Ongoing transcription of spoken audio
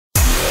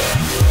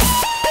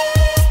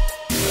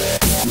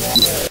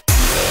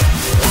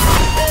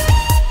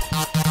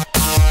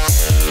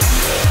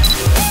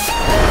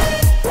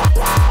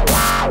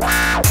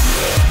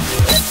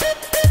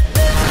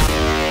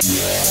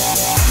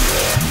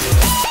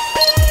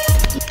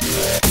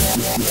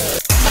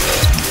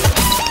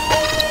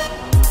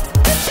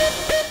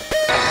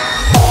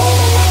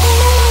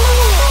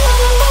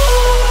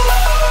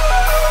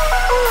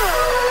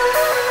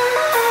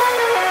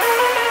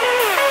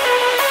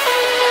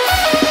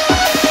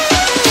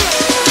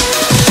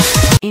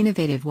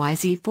innovative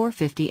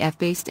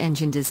YZ450F-based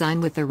engine design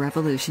with a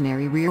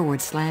revolutionary rearward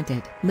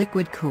slanted,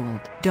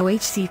 liquid-cooled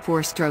DOHC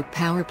 4-stroke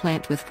power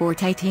plant with 4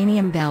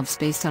 titanium valves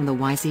based on the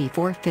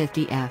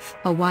YZ450F,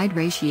 a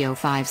wide-ratio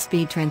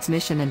 5-speed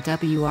transmission and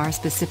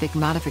WR-specific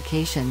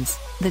modifications.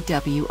 The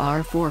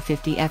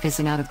WR450F is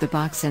an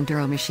out-of-the-box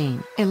enduro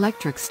machine.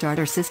 Electric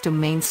starter system.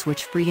 Main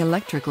switch-free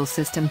electrical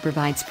system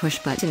provides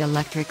push-button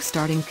electric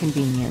starting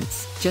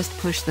convenience. Just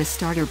push the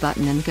starter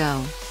button and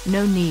go.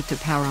 No need to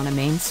power on a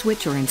main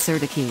switch or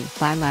insert a key.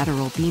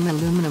 Bilateral beam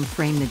aluminum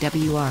frame. The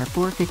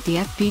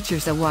WR450F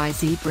features a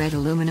YZ-bred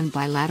aluminum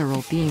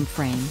bilateral beam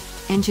frame,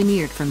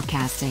 engineered from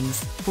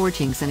castings,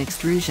 forgings and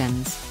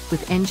extrusions,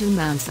 with engine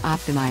mounts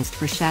optimized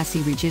for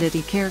chassis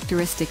rigidity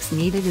characteristics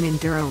needed in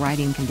enduro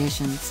riding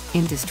conditions.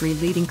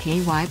 Industry-leading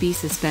KYB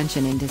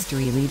suspension.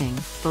 Industry-leading,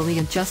 fully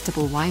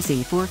adjustable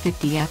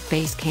YZ450F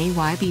base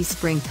KYB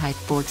spring-type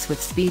forks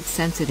with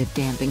speed-sensitive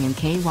damping and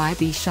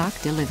KYB shock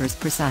delivers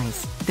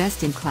precise,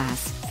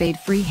 best-in-class,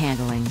 fade-free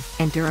handling.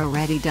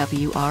 Enduro-ready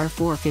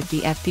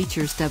WR450F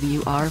features.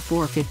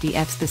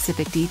 WR450F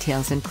specific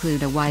details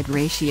include a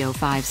wide-ratio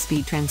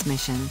 5-speed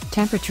transmission,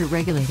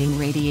 temperature-regulating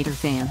radiator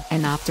fan,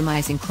 and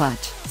optimizing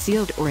clutch,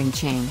 sealed o-ring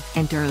chain,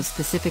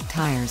 enduro-specific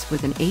tires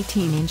with an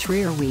 18-inch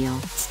rear wheel,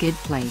 skid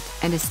plate,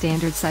 and a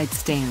standard side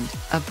stand.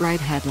 A bright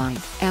headlight,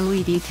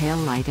 LED tail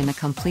light and a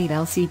complete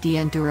LCD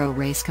enduro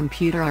race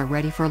computer are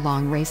ready for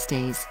long race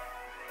days.